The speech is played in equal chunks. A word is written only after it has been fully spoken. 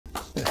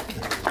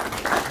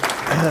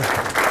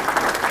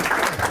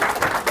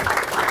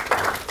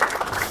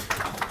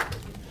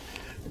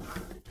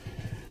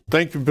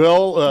Thank you,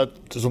 Bill.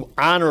 It's an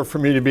honor for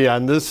me to be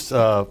on this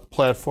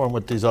platform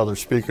with these other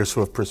speakers who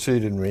have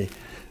preceded me.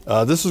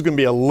 This is going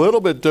to be a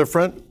little bit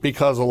different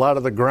because a lot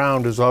of the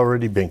ground has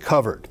already been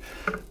covered.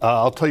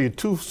 I'll tell you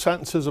 2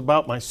 sentences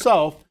about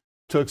myself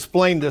to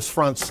explain this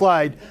front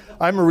slide.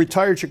 I'm a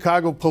retired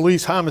Chicago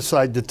police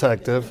homicide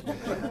detective.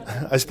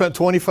 I spent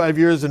 25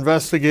 years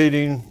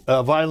investigating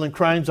violent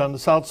crimes on the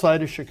south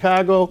side of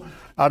Chicago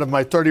out of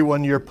my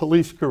 31-year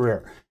police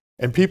career.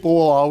 And people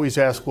will always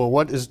ask, well,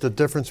 what is the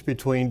difference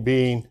between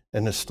being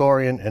an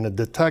historian and a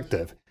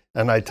detective?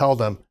 And I tell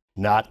them,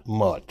 not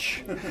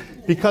much.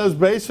 Because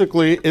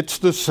basically, it's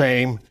the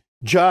same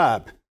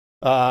job.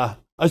 I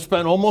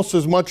spent almost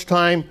as much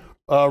time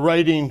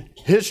writing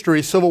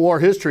history, Civil War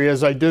history,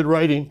 as I did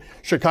writing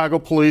Chicago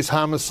police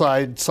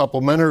homicide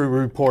supplementary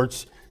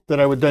reports that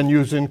I would then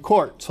use in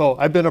court. So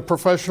I've been a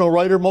professional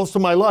writer most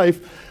of my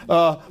life,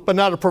 but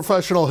not a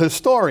professional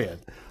historian.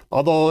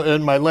 Although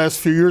in my last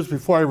few years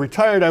before I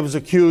retired, I was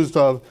accused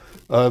of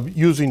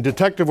using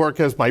detective work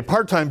as my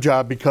part-time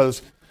job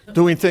because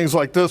doing things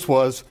like this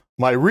was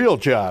my real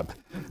job.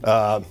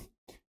 The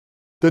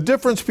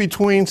difference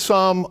between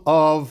some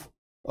of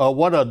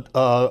what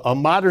a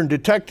modern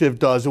detective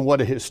does and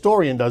what a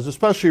historian does,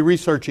 especially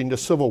researching the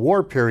Civil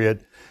War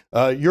period,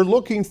 you're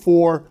looking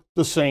for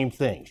the same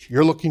things.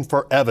 You're looking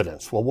for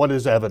evidence. Well, what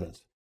is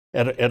evidence?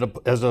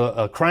 As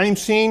a crime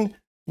scene,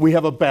 we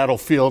have a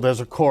battlefield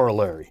as a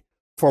corollary.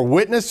 For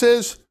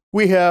witnesses,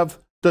 we have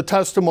the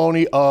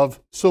testimony of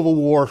Civil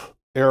War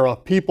era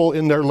people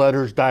in their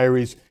letters,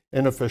 diaries,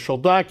 and official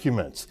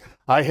documents.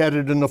 I had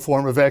it in the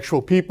form of actual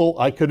people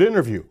I could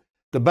interview.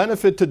 The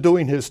benefit to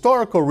doing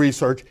historical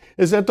research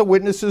is that the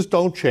witnesses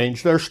don't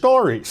change their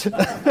stories.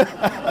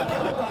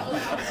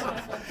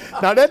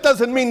 Now, that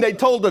doesn't mean they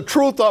told the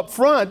truth up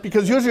front,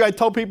 because usually I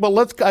tell people,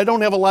 I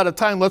don't have a lot of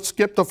time, let's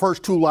skip the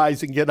first 2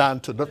 lies and get on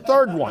to the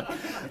third one.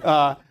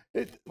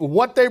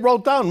 What they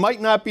wrote down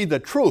might not be the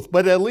truth,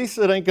 but at least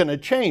it ain't going to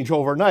change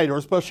overnight, or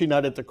especially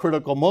not at the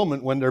critical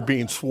moment when they're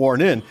being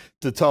sworn in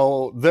to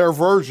tell their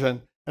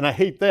version. And I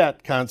hate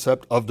that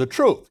concept of the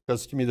truth,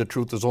 because to me the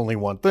truth is only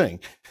one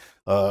thing,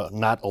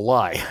 not a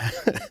lie.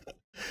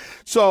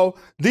 So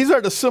these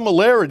are the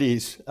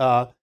similarities.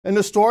 An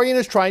historian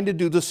is trying to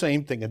do the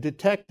same thing a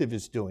detective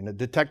is doing. A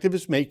detective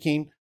is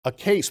making a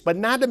case, but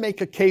not to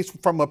make a case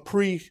from a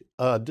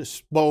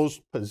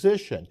predisposed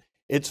position.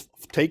 It's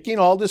taking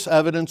all this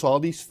evidence, all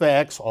these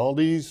facts, all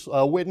these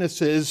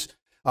witnesses.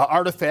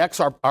 Artifacts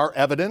are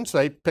evidence.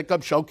 They pick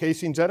up shell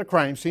casings at a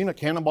crime scene. A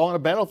cannonball on a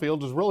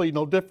battlefield is really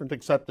no different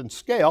except in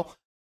scale.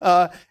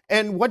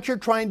 And what you're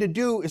trying to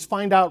do is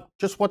find out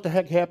just what the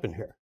heck happened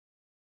here.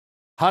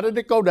 How did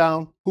it go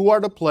down? Who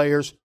are the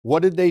players?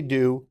 What did they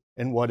do?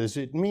 And what does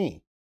it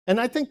mean? And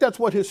I think that's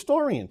what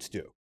historians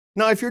do.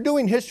 Now, if you're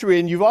doing history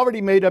and you've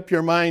already made up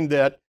your mind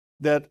that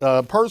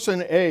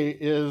person A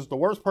is the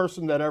worst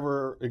person that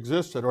ever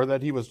existed, or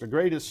that he was the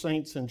greatest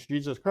saint since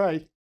Jesus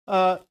Christ,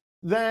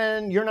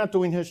 then you're not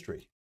doing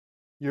history.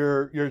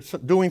 You're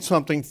doing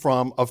something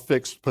from a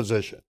fixed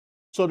position.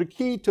 So the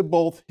key to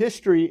both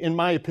history, in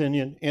my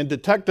opinion, and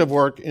detective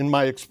work, in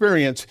my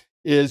experience,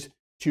 is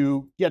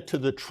to get to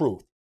the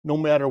truth, no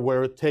matter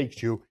where it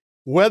takes you,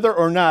 whether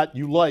or not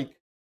you like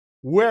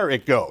where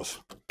it goes.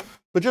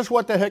 But just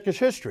what the heck is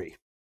history?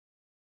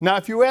 Now,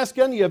 if you ask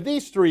any of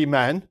these 3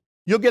 men,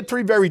 you'll get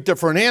 3 very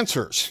different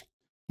answers.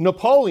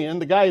 Napoleon,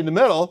 the guy in the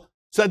middle,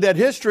 said that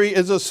history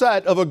is a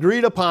set of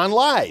agreed upon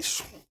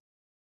lies.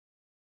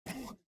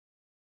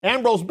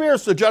 Ambrose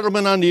Bierce, the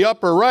gentleman on the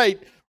upper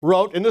right,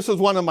 wrote, and this is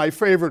one of my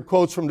favorite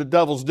quotes from the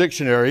Devil's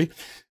Dictionary,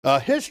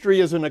 history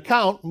is an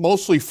account,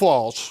 mostly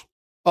false,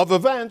 of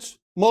events,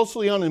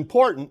 mostly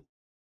unimportant,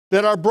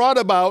 that are brought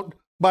about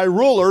by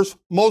rulers,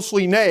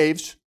 mostly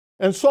knaves,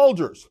 and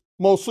soldiers,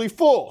 mostly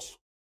fools.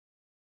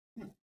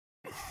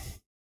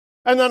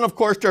 And then, of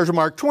course, there's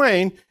Mark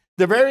Twain.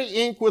 The very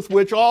ink with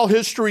which all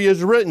history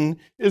is written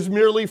is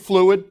merely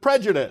fluid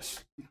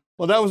prejudice.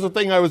 Well, that was the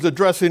thing I was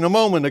addressing a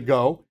moment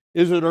ago.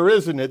 Is it or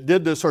isn't it?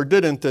 Did this or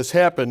didn't this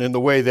happen in the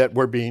way that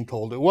we're being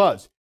told it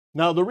was?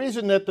 Now, the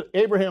reason that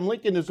Abraham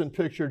Lincoln isn't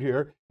pictured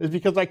here is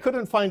because I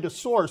couldn't find a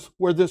source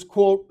where this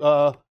quote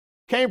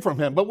came from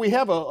him. But we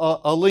have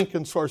a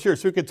Lincoln source here,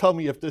 so you can tell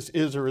me if this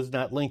is or is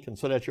not Lincoln.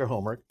 So that's your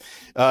homework.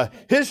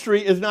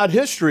 History is not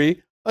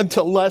history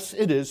unless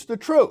it is the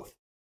truth.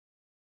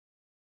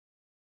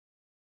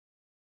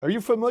 Are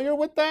you familiar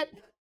with that?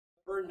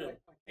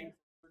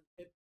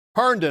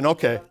 Herndon,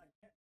 okay.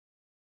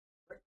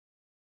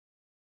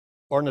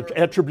 Or an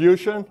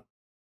attribution?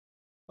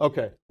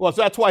 Okay. Well,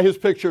 so that's why his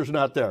picture's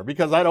not there,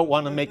 because I don't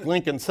want to make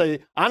Lincoln say,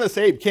 Honest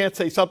Abe can't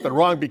say something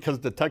wrong because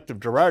Detective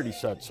Girardi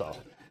said so.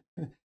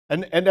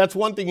 And that's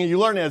one thing you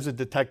learn as a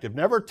detective.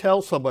 Never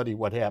tell somebody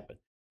what happened.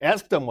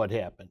 Ask them what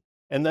happened.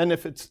 And then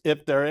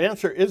if their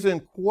answer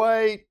isn't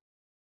quite,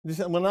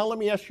 well, now let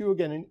me ask you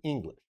again in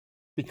English.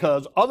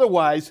 Because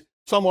otherwise,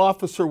 some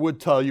officer would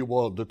tell you,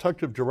 well,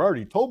 Detective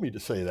Girardi told me to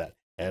say that.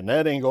 And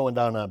that ain't going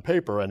down on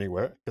paper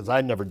anywhere, because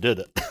I never did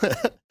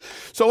it.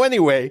 So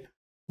anyway,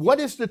 what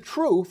is the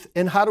truth,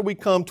 and how do we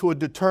come to a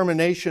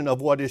determination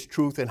of what is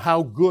truth, and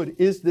how good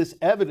is this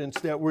evidence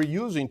that we're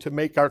using to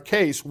make our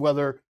case,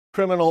 whether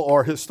criminal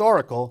or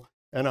historical?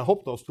 And I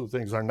hope those two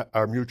things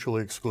are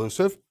mutually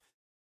exclusive.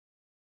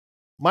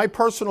 My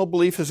personal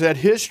belief is that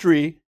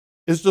history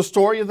is the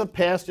story of the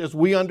past as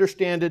we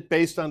understand it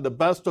based on the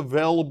best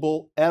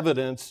available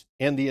evidence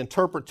and the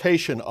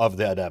interpretation of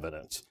that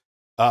evidence.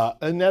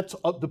 And that's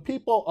the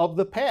people of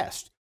the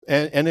past.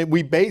 And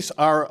we base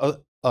our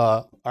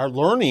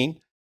learning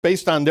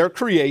based on their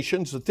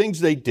creations, the things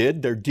they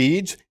did, their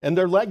deeds, and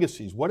their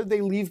legacies. What did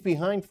they leave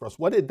behind for us?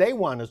 What did they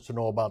want us to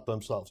know about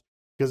themselves?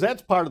 Because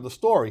that's part of the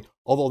story,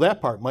 although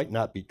that part might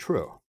not be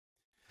true.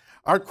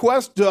 Our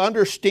quest to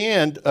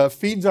understand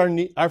feeds our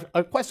need.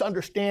 Our quest to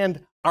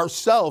understand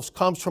ourselves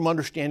comes from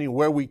understanding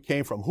where we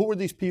came from. Who were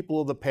these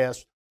people of the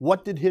past?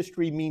 What did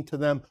history mean to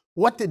them?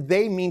 What did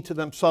they mean to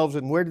themselves,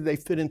 and where did they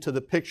fit into the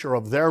picture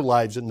of their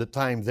lives in the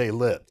time they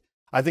lived?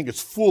 I think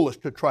it's foolish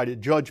to try to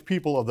judge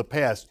people of the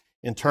past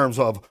in terms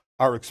of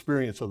our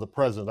experience of the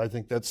present. I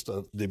think that's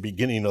the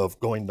beginning of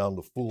going down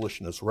the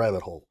foolishness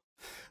rabbit hole.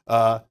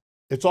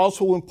 It's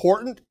also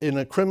important in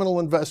a criminal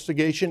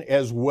investigation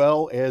as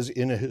well as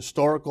in a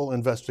historical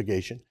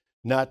investigation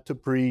not to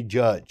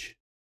prejudge.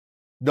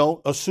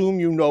 Don't assume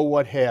you know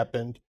what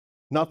happened.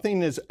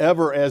 Nothing is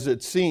ever as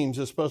it seems,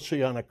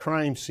 especially on a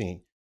crime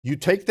scene. You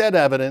take that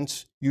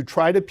evidence, you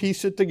try to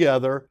piece it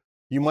together.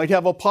 You might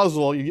have a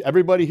puzzle.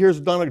 Everybody here's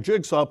done a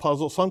jigsaw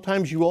puzzle.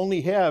 Sometimes you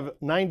only have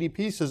 90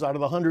 pieces out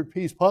of a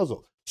 100-piece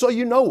puzzle. So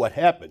you know what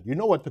happened. You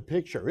know what the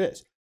picture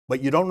is,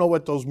 but you don't know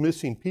what those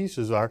missing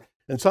pieces are.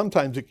 And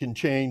sometimes it can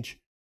change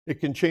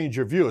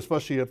your view,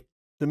 especially if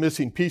the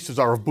missing pieces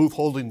are of Booth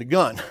holding the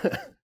gun.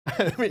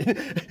 I mean,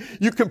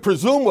 you can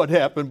presume what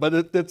happened, but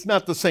it's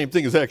not the same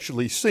thing as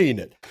actually seeing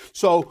it.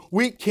 So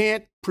we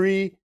can't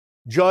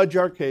prejudge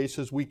our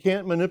cases. We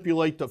can't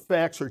manipulate the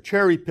facts or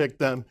cherry pick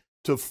them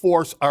to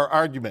force our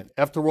argument.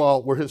 After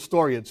all, we're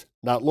historians,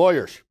 not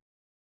lawyers.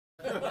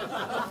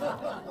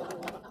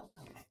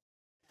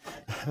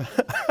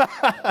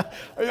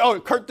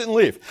 Oh, Kurt didn't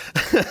leave.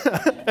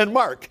 And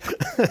Mark.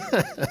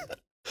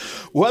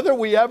 Whether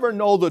we ever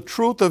know the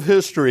truth of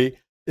history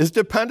is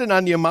dependent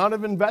on the amount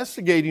of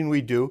investigating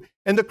we do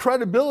and the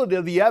credibility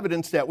of the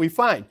evidence that we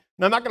find.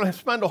 Now, I'm not going to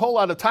spend a whole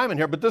lot of time in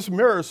here, but this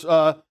mirrors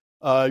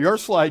your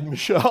slide,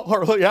 Michelle,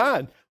 early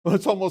on. Well,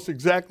 it's almost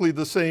exactly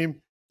the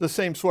same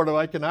sort of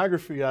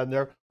iconography on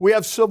there. We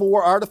have Civil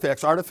War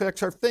artifacts.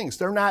 Artifacts are things.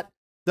 They're not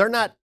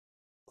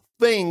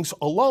things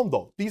alone,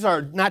 though. These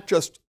are not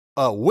just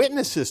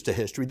witnesses to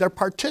history. They're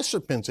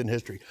participants in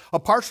history. A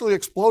partially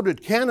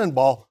exploded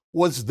cannonball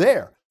was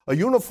there. A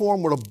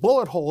uniform with a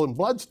bullet hole and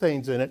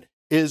bloodstains in it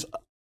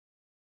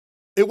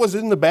was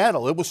in the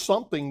battle. It was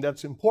something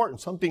that's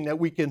important, something that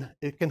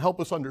it can help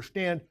us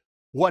understand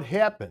what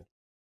happened.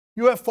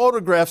 You have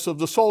photographs of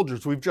the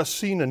soldiers. We've just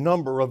seen a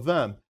number of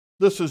them.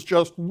 This is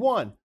just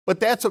one, but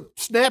that's a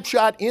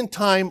snapshot in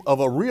time of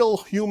a real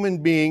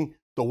human being,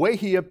 the way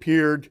he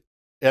appeared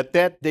at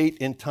that date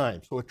in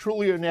time. So it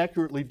truly and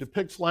accurately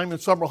depicts Lyman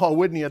Summerall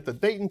Whitney at the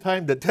date and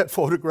time that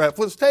photograph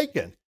was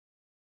taken.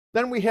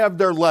 Then we have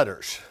their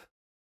letters.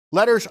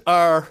 Letters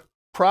are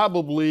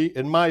probably,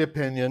 in my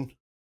opinion,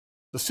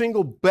 the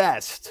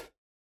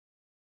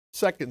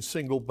second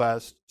single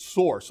best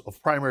source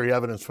of primary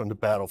evidence from the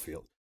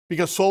battlefield.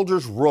 Because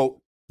soldiers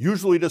wrote,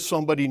 usually to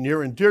somebody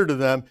near and dear to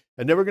them,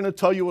 and they were going to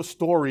tell you a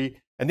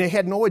story, and they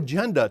had no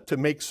agenda to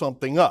make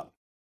something up.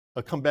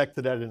 I'll come back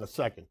to that in a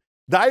second.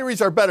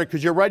 Diaries are better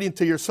because you're writing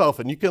to yourself,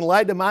 and you can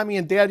lie to mommy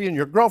and daddy and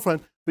your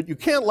girlfriend, but you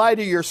can't lie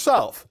to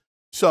yourself.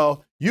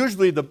 So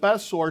usually the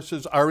best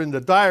sources are in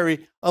the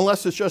diary,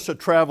 unless it's just a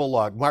travel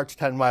log, marched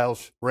 10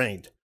 miles,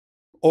 rained,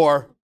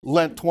 or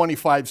lent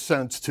 25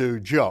 cents to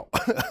Joe,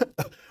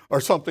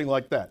 or something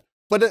like that.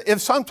 But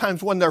if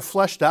sometimes when they're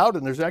fleshed out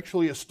and there's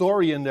actually a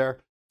story in there,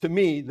 to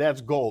me,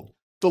 that's gold.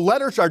 The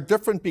letters are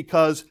different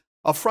because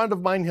a friend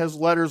of mine has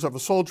letters of a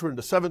soldier in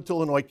the 7th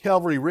Illinois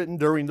Cavalry written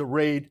during the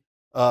raid,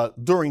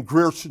 during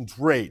Grierson's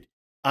raid,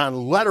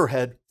 on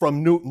letterhead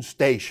from Newton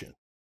Station.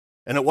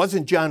 And it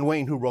wasn't John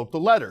Wayne who wrote the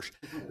letters.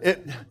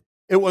 It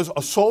was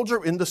a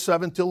soldier in the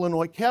 7th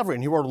Illinois Cavalry,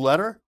 and he wrote a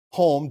letter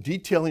home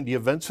detailing the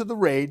events of the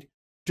raid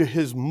to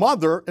his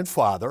mother and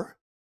father.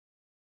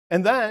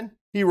 And then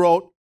he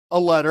wrote a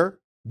letter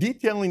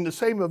detailing the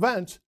same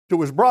events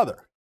to his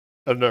brother.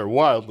 And they're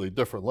wildly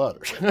different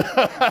letters.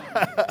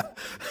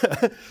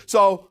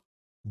 So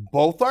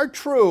both are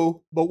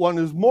true, but one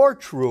is more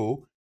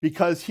true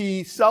because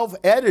he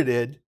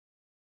self-edited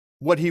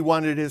what he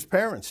wanted his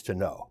parents to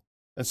know.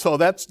 And so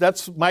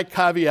that's my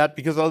caveat,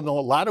 because I know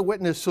a lot of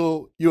witnesses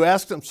who you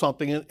ask them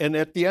something, and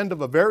at the end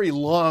of a very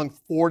long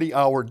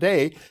 40-hour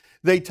day,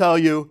 they tell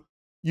you,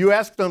 you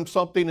ask them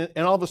something, and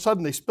all of a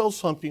sudden they spill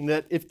something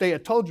that if they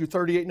had told you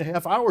 38 and a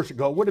half hours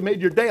ago would have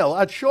made your day a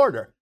lot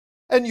shorter.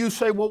 And you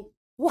say, well,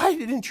 why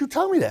didn't you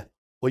tell me that?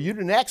 Well, you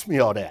didn't ask me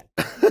all that.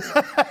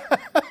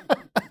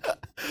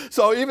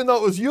 So even though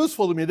it was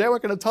useful to me, they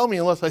weren't going to tell me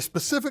unless I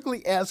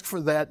specifically asked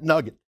for that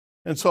nugget.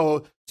 And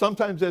so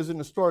sometimes as an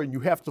historian, you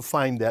have to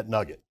find that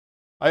nugget.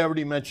 I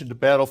already mentioned the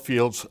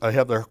battlefields. I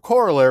have their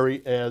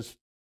corollary as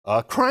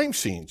crime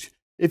scenes.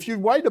 If you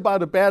write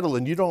about a battle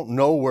and you don't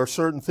know where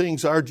certain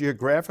things are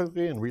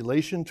geographically in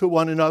relation to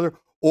one another,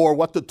 or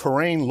what the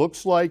terrain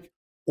looks like,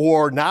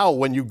 or now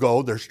when you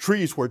go, there's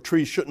trees where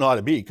trees shouldn't ought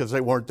to be because they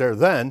weren't there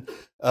then,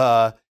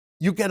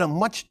 you get a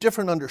much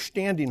different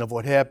understanding of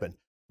what happened.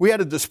 We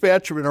had a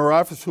dispatcher in our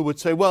office who would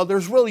say, well,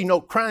 there's really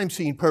no crime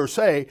scene per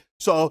se,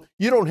 so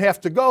you don't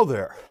have to go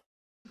there.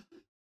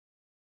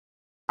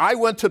 I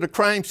went to the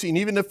crime scene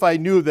even if I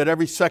knew that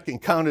every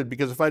second counted,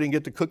 because if I didn't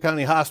get to Cook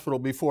County Hospital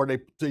before they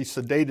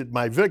sedated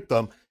my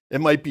victim,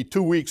 it might be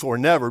 2 weeks or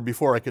never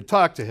before I could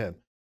talk to him.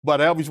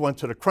 But I always went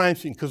to the crime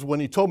scene because when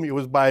he told me it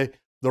was by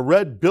the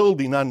red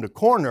building on the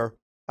corner,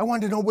 I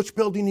wanted to know which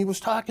building he was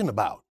talking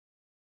about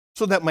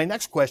so that my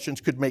next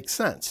questions could make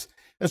sense.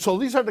 And so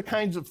these are the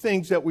kinds of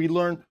things that we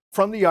learn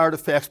from the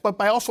artifacts, but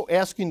by also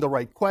asking the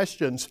right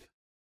questions.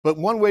 But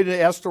one way to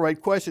ask the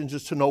right questions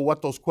is to know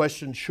what those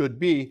questions should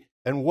be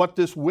and what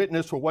this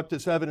witness or what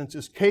this evidence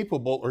is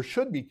capable or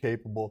should be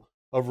capable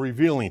of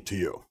revealing to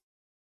you.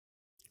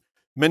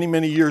 Many,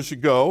 many years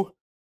ago,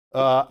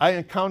 I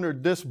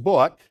encountered this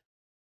book,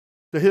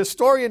 The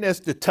Historian as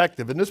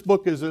Detective. And this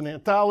book is an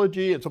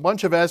anthology. It's a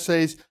bunch of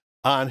essays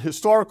on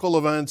historical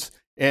events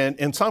and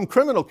in some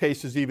criminal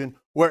cases even,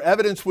 where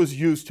evidence was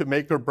used to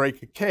make or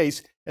break a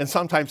case, and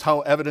sometimes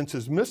how evidence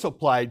is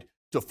misapplied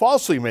to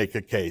falsely make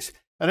a case.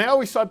 And I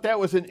always thought that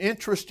was an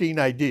interesting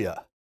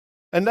idea.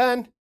 And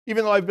then,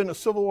 even though I've been a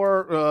Civil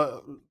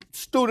War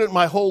student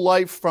my whole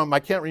life from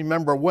I can't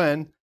remember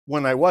when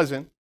I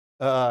wasn't,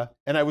 and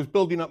I was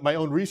building up my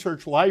own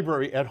research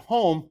library at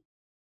home,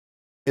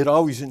 it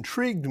always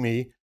intrigued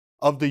me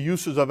of the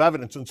uses of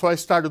evidence. And so I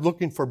started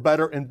looking for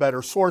better and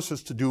better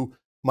sources to do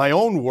my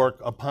own work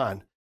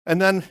upon. And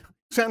then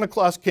Santa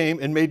Claus came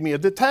and made me a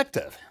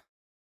detective.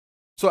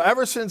 So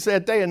ever since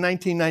that day in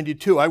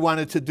 1992, I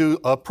wanted to do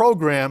a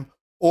program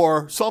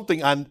or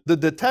something on the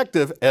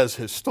detective as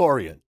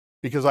historian,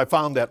 because I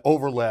found that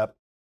overlap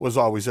was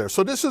always there.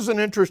 So this is an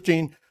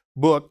interesting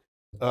book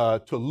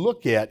to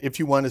look at if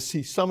you want to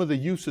see some of the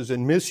uses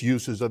and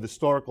misuses of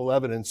historical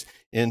evidence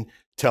in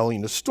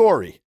telling a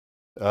story.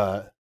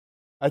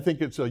 I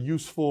think it's a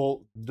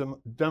useful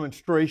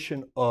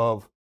demonstration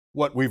of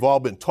what we've all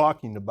been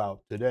talking about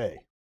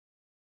today.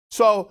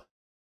 So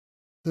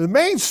the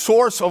main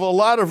source of a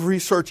lot of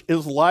research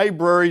is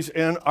libraries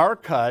and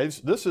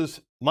archives. This is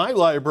my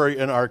library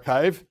and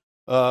archive.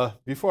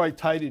 Before I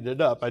tidied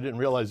it up, I didn't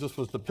realize this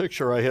was the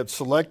picture I had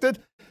selected.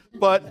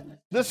 But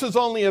this is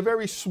only a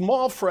very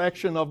small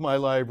fraction of my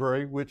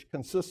library, which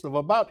consists of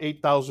about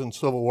 8,000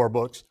 Civil War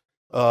books.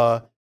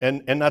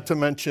 And not to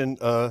mention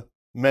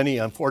many,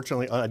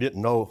 unfortunately, I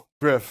didn't know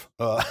Griff.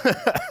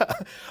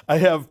 I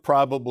have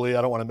probably,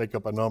 I don't want to make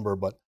up a number,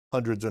 but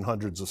hundreds and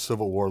hundreds of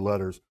Civil War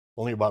letters,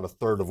 only about a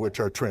third of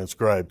which are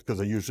transcribed because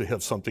I usually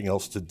have something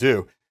else to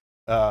do.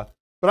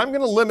 But I'm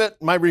going to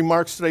limit my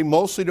remarks today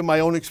mostly to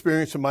my own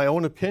experience and my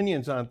own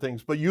opinions on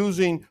things, but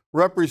using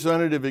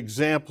representative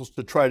examples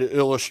to try to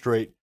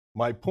illustrate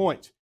my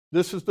points.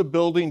 This is the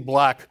building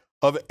block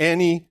of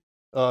any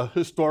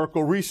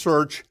historical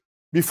research.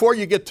 Before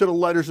you get to the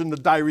letters and the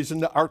diaries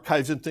and the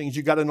archives and things,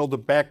 you got to know the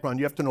background.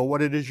 You have to know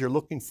what it is you're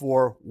looking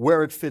for,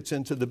 where it fits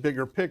into the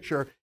bigger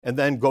picture, and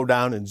then go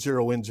down and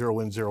zero in, zero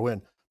in, zero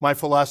in. My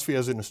philosophy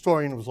as an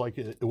historian was like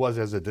it was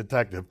as a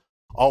detective.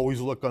 Always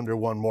look under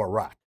one more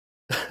rock.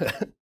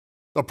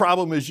 The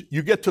problem is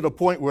you get to the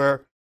point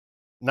where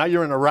now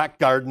you're in a rock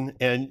garden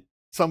and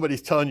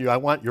somebody's telling you, I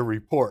want your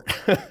report.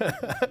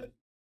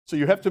 So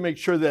you have to make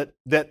sure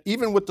that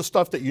even with the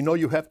stuff that you know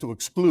you have to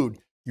exclude,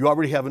 you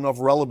already have enough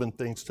relevant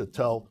things to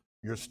tell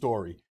your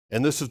story.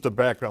 And this is the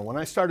background. When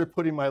I started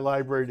putting my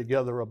library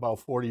together about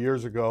 40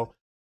 years ago,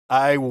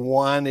 I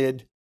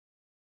wanted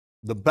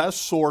the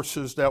best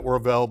sources that were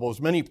available,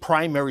 as many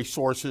primary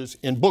sources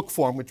in book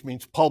form, which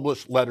means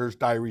published letters,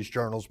 diaries,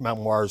 journals,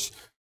 memoirs,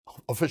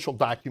 official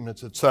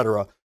documents,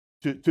 etc.,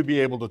 to be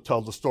able to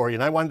tell the story.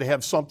 And I wanted to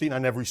have something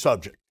on every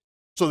subject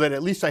so that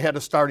at least I had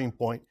a starting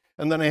point.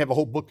 And then I have a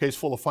whole bookcase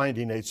full of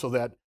finding aids so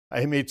that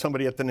I made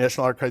somebody at the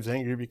National Archives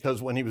angry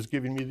because when he was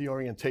giving me the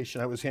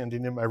orientation, I was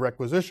handing in my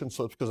requisition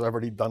slips because I've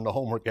already done the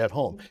homework at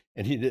home.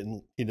 And he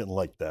didn't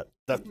like that.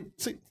 That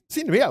seemed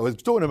to me I was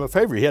doing him a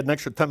favor. He had an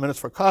extra 10 minutes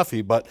for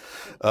coffee, but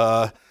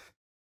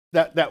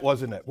that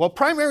wasn't it. Well,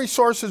 primary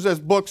sources as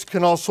books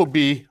can also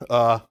be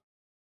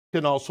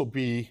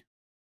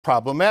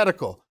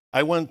problematical.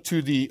 I went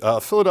to the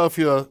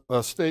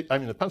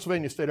the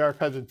Pennsylvania State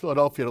Archives in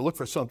Philadelphia to look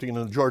for something in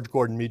the George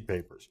Gordon Mead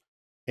papers.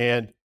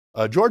 And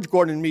George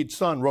Gordon Mead's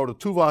son wrote a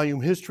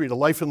 2-volume history of the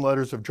life and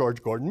letters of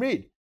George Gordon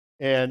Mead.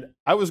 And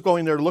I was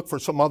going there to look for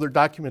some other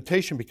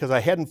documentation because I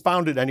hadn't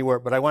found it anywhere,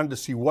 but I wanted to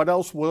see what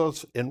else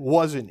was and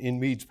wasn't in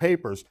Mead's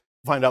papers, to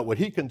find out what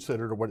he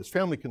considered or what his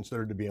family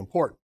considered to be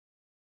important.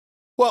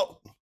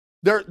 Well,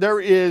 there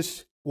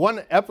is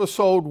one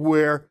episode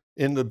where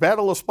in the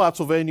Battle of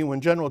Spotsylvania,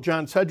 when General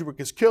John Sedgwick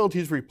is killed,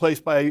 he's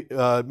replaced by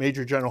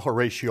Major General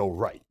Horatio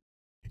Wright.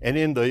 And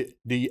in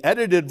the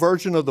edited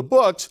version of the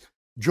books,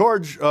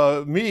 George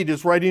Meade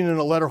is writing in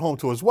a letter home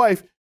to his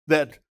wife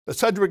that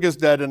Sedgwick is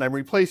dead and I'm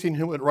replacing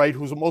him with Wright,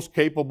 who's a most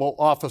capable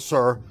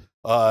officer,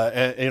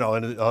 and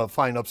a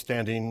fine,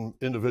 upstanding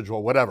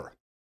individual, whatever.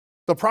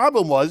 The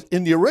problem was,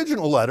 in the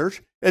original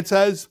letters, it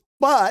says,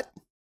 but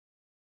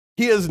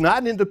he is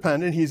not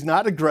independent, he's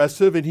not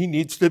aggressive, and he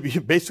needs to be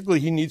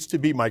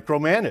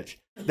micromanaged.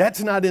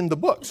 That's not in the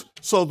books.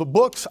 So the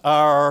books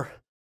are,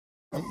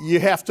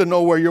 you have to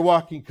know where you're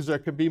walking because there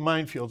could be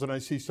minefields, and I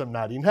see some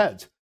nodding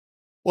heads.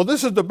 Well,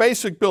 this is the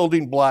basic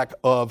building block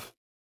of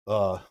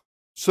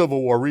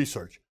Civil War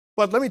research.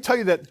 But let me tell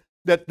you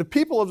that the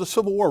people of the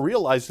Civil War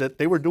realized that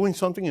they were doing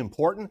something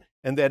important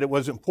and that it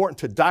was important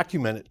to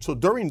document it. So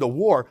during the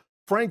war,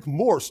 Frank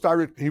Moore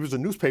started, he was a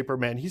newspaper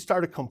man, he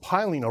started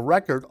compiling a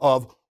record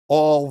of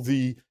all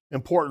the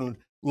important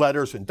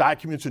letters and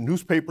documents and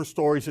newspaper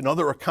stories and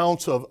other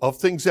accounts of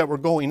things that were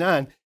going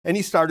on. And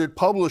he started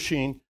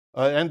publishing,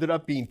 ended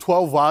up being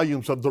 12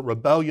 volumes of the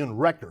Rebellion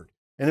Record.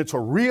 And it's a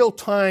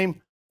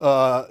real-time,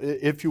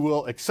 if you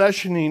will,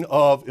 accessioning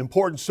of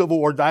important Civil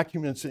War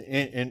documents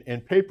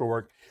and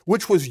paperwork,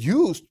 which was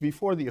used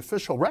before the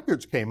official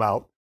records came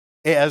out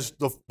as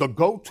the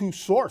go-to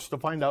source to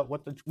find out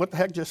what the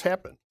heck just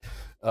happened.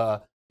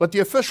 But the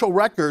official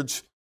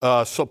records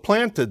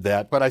supplanted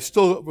that, but I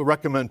still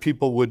recommend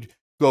people would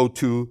go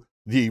to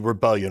the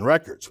Rebellion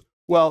Records.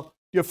 Well,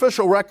 the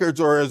official records,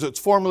 or as it's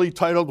formally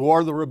titled,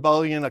 War of the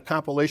Rebellion, a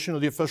compilation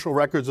of the official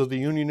records of the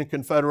Union and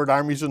Confederate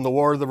armies in the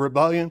War of the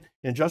Rebellion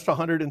in just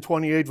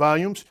 128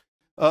 volumes.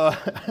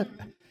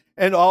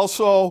 And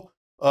also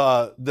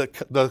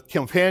the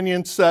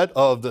companion set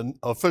of the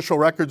official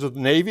records of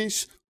the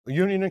navies,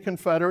 Union and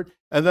Confederate,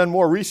 and then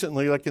more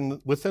recently, like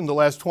within the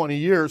last 20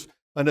 years,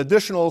 an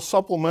additional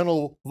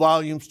supplemental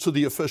volumes to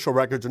the official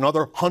records,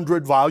 another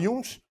 100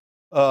 volumes,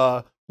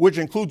 which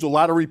includes a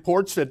lot of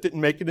reports that didn't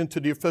make it into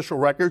the official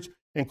records,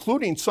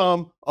 including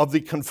some of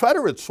the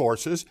Confederate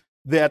sources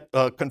that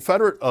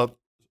the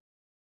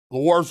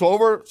war's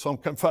over, some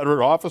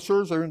Confederate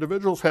officers or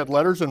individuals had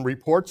letters and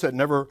reports that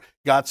never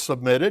got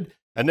submitted,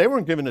 and they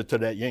weren't giving it to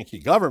that Yankee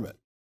government,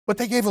 but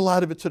they gave a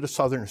lot of it to the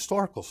Southern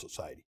Historical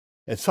Society.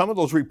 And some of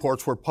those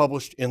reports were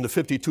published in the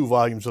 52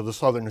 volumes of the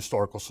Southern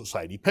Historical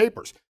Society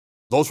papers.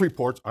 Those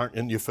reports aren't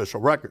in the official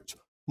records.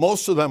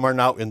 Most of them are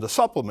now in the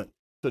supplement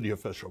to the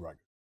official record.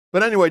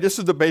 But anyway, this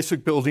is the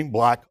basic building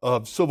block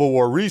of Civil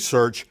War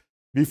research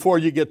before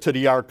you get to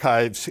the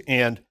archives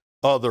and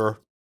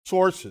other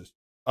sources.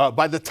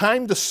 By the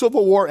time the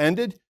Civil War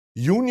ended,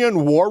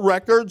 Union war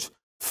records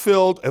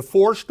filled a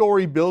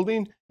 4-story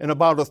building and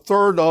about a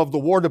third of the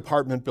War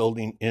Department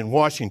building in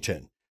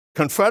Washington.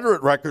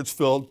 Confederate records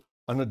filled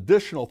an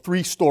additional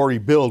 3-story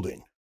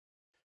building.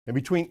 And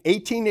between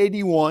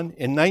 1881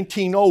 and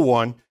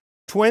 1901,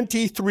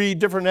 23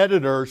 different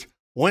editors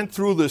went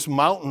through this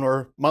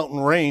mountain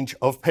range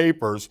of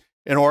papers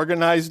and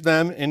organized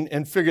them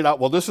and figured out,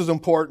 well, this is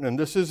important and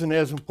this isn't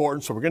as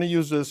important, so we're going to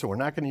use this and we're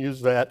not going to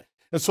use that.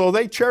 And so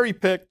they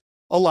cherry-picked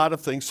a lot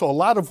of things. So a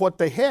lot of what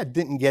they had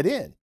didn't get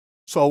in.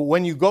 So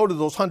when you go to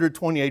those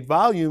 128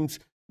 volumes,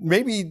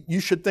 maybe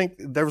you should think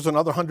there was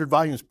another 100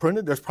 volumes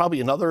printed. There's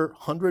probably another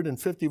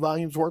 150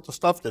 volumes worth of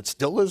stuff that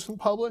still isn't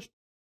published.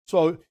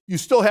 So you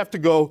still have to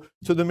go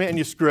to the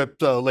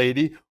manuscript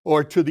lady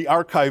or to the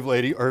archive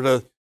lady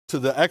or to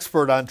the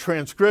expert on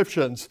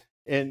transcriptions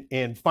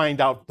and find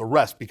out the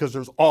rest, because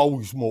there's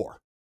always more.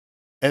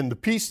 And the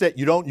piece that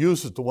you don't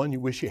use is the one you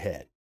wish you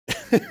had.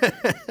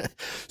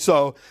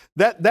 So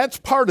that's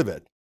part of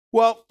it.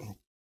 Well,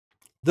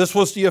 this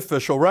was the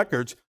official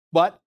records,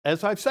 but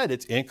as I've said,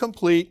 it's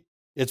incomplete.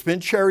 It's been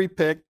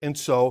cherry-picked, and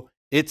so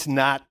it's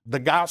not the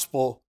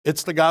gospel.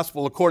 It's the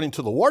gospel according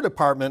to the War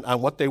Department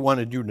on what they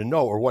wanted you to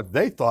know or what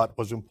they thought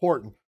was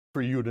important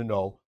for you to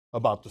know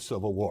about the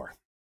Civil War.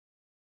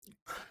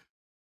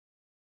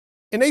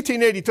 In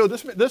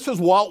 1882, this is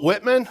Walt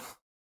Whitman,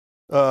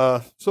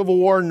 Civil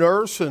War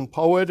nurse and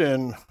poet,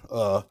 and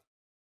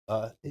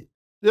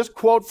this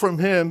quote from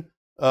him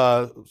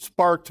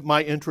sparked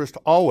my interest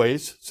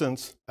always,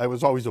 since I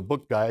was always a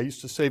book guy. I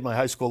used to save my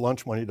high school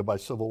lunch money to buy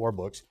Civil War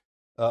books.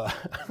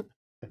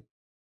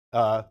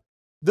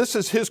 This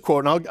is his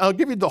quote, and I'll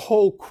give you the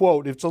whole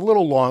quote. It's a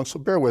little long, so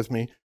bear with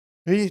me.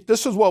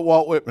 This is what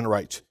Walt Whitman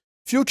writes.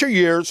 Future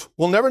years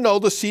will never know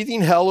the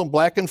seething hell and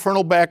black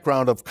infernal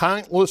background of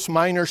countless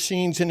minor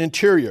scenes and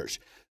interiors,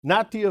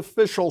 not the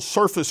official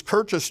surface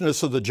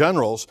courteousness of the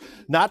generals,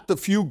 not the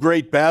few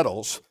great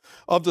battles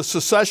of the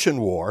Secession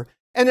War,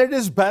 and it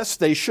is best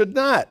they should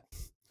not.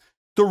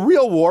 The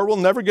real war will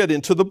never get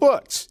into the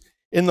books.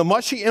 In the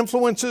mushy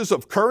influences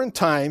of current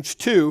times,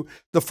 too,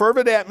 the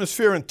fervid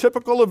atmosphere and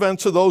typical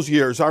events of those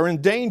years are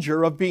in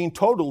danger of being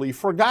totally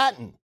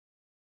forgotten.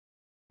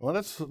 Well,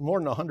 that's more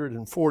than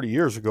 140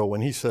 years ago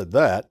when he said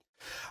that.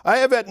 I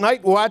have at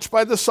night watched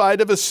by the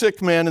side of a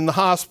sick man in the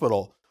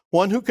hospital,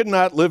 one who could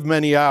not live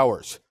many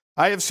hours.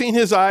 I have seen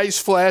his eyes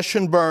flash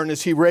and burn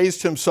as he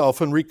raised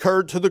himself and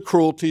recurred to the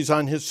cruelties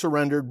on his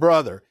surrendered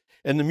brother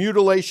and the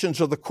mutilations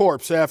of the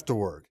corpse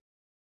afterward.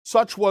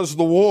 Such was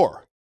the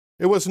war.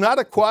 It was not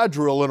a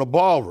quadrille in a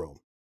ballroom.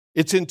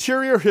 Its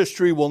interior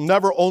history will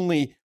not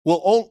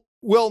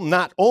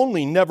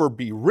only never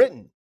be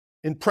written,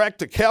 in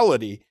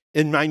practicality,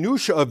 in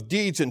minutiae of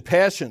deeds and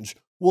passions,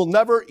 will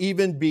never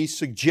even be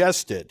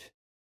suggested.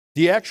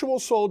 The actual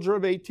soldier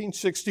of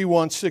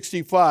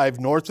 1861-65,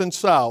 North and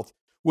South,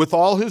 with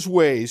all his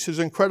ways, his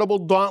incredible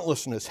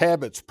dauntlessness,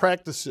 habits,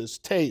 practices,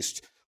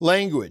 tastes,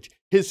 language,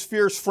 his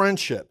fierce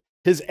friendship,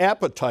 his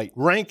appetite,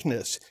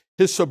 rankness,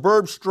 his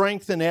superb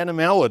strength and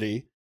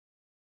animality,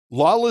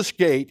 lawless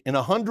gait, and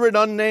 100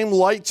 unnamed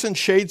lights and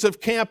shades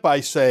of camp, I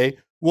say,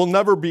 will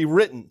never be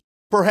written,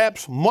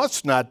 perhaps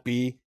must not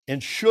be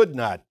and should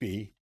not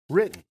be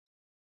written.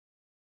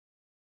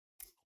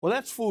 Well,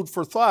 that's food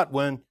for thought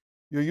when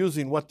you're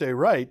using what they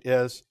write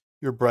as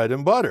your bread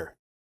and butter.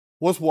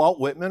 Was Walt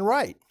Whitman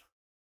right?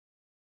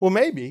 Well,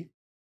 maybe.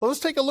 Well, let's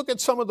take a look at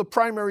some of the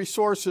primary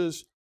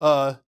sources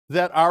that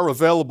are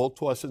available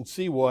to us and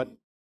see what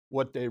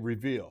they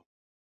reveal.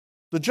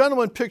 The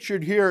gentleman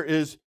pictured here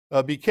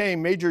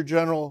became Major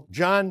General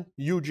John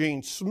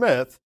Eugene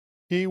Smith.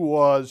 He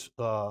was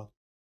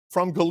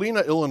from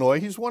Galena,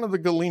 Illinois. He's one of the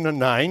Galena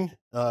Nine,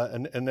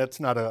 and that's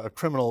not a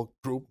criminal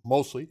group,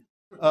 mostly.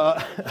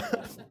 But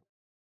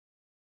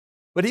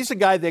he's a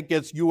guy that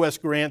gets U.S.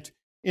 grant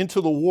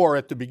into the war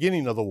at the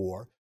beginning of the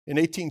war. In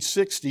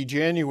 1860,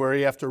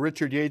 January, after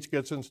Richard Yates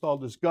gets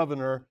installed as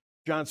governor,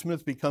 John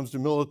Smith becomes the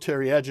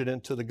military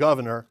adjutant to the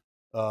governor,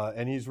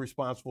 and he's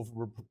responsible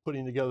for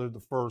putting together the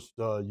first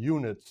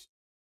units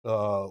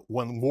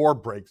when war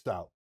breaks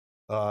out.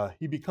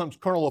 He becomes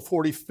colonel of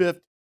 45th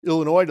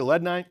Illinois, the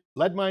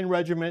Lead Mine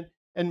Regiment,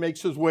 and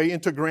makes his way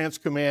into Grant's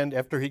command.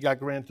 After he got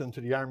Grant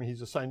into the Army,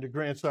 he's assigned to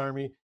Grant's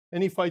Army,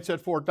 and he fights at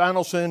Fort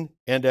Donelson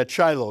and at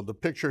Shiloh. The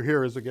picture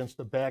here is against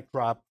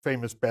the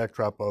famous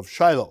backdrop of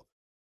Shiloh.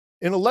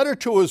 In a letter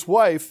to his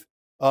wife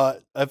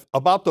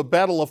about the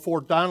Battle of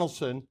Fort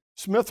Donelson,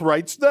 Smith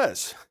writes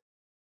this: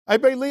 I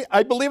believe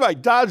I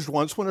dodged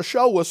once when a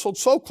shell whistled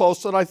so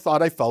close that I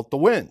thought I felt the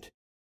wind.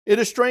 It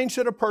is strange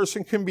that a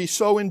person can be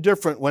so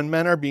indifferent when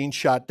men are being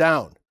shot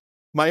down.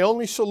 My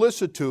only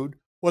solicitude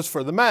was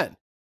for the men.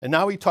 And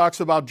now he talks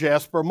about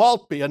Jasper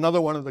Maltby, another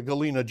one of the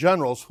Galena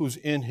generals who's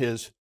in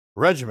his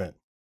regiment.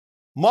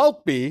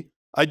 Maltby,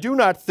 I do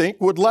not think,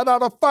 would let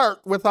out a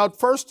fart without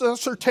first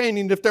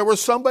ascertaining if there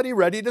was somebody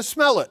ready to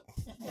smell it.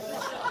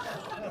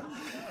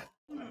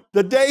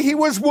 The day he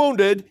was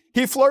wounded,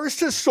 he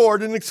flourished his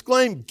sword and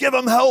exclaimed, "Give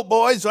him hell,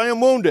 boys, I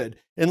am wounded,"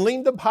 and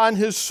leaned upon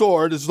his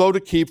sword as though to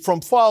keep from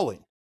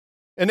falling,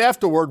 and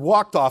afterward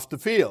walked off the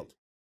field.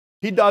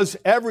 He does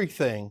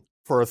everything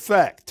for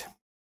effect.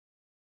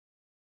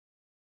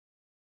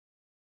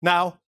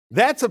 Now,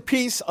 that's a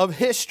piece of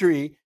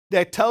history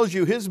that tells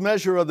you his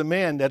measure of the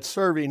man that's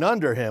serving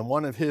under him,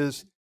 one of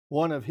his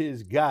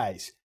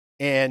guys.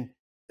 And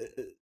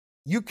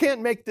you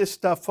can't make this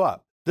stuff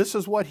up. This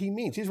is what he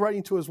means. He's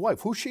writing to his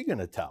wife. Who's she going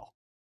to tell?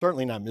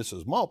 Certainly not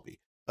Mrs. Maltby.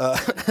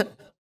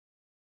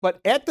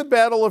 But after the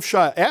Battle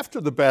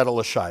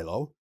of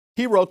Shiloh,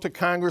 he wrote to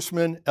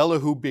Congressman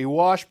Elihu B.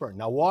 Washburn.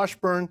 Now,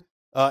 Washburn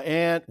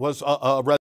was a